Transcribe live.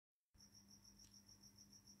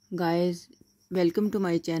Guys, welcome to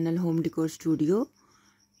my channel Home Decor Studio.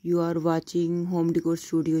 You are watching Home Decor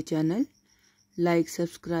Studio channel. Like,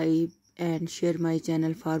 subscribe and share my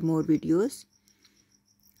channel for more videos.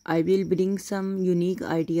 I will bring some unique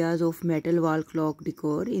ideas of metal wall clock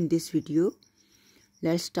decor in this video.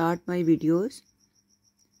 Let's start my videos.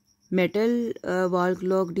 Metal wall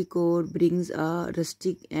clock decor brings a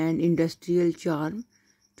rustic and industrial charm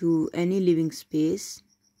to any living space.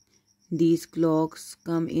 These clocks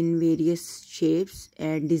come in various shapes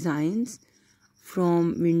and designs,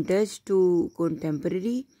 from vintage to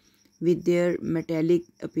contemporary, with their metallic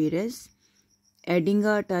appearance, adding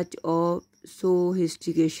a touch of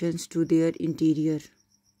sophistication to their interior.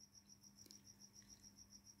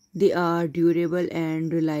 They are durable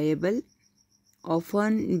and reliable,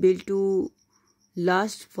 often built to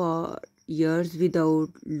last for years without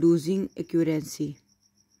losing accuracy.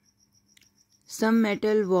 Some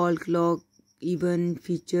metal wall clocks even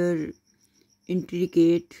feature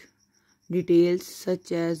intricate details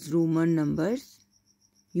such as Roman numbers,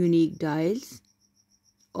 unique dials,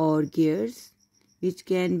 or gears, which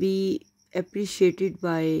can be appreciated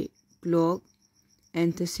by clock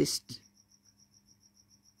enthusiasts.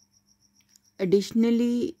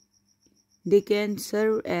 Additionally, they can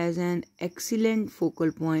serve as an excellent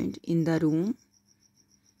focal point in the room,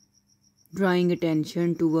 drawing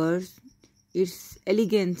attention towards its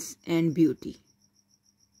elegance and beauty.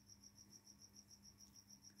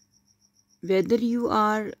 Whether you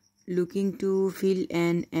are looking to fill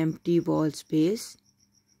an empty wall space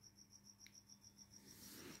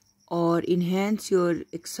or enhance your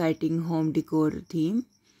exciting home decor theme,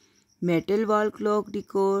 metal wall clock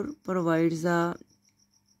decor provides a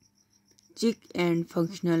chic and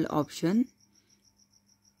functional option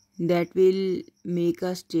that will make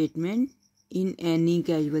a statement in any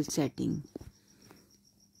casual setting.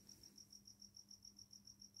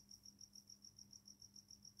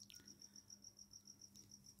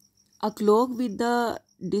 A clock with the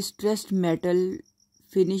distressed metal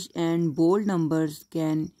finish and bold numbers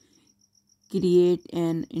can create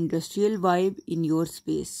an industrial vibe in your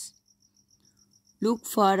space. Look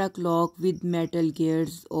for a clock with metal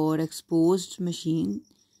gears or exposed machine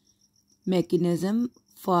mechanism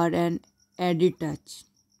for an added touch.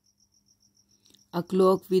 A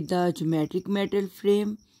clock with a geometric metal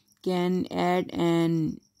frame can add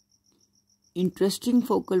an interesting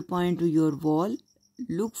focal point to your wall.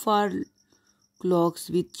 Look for clocks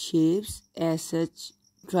with shapes as such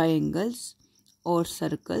triangles or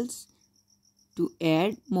circles to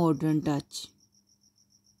add modern touch.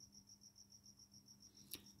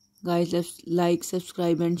 Guys, let's like,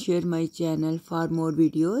 subscribe and share my channel for more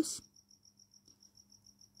videos.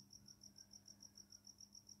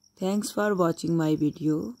 Thanks for watching my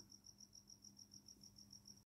video.